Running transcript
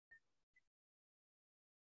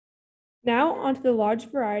Now onto the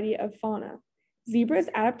large variety of fauna. Zebras'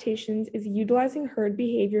 adaptations is utilizing herd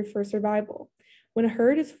behavior for survival. When a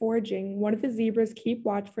herd is foraging, one of the zebras keep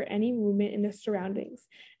watch for any movement in the surroundings,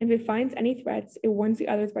 and if it finds any threats, it warns the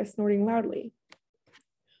others by snorting loudly.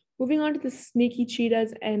 Moving on to the sneaky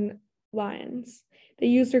cheetahs and lions. They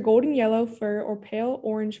use their golden yellow fur or pale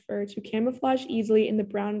orange fur to camouflage easily in the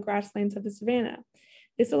brown grasslands of the savanna.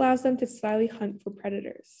 This allows them to slyly hunt for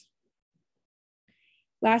predators.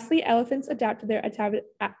 Lastly, elephants adapt to their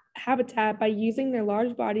habitat by using their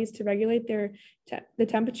large bodies to regulate the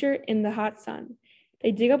temperature in the hot sun.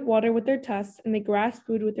 They dig up water with their tusks and they grasp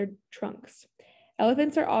food with their trunks.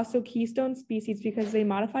 Elephants are also keystone species because they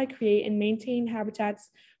modify, create, and maintain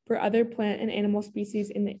habitats for other plant and animal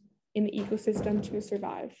species in the ecosystem to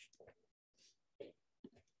survive.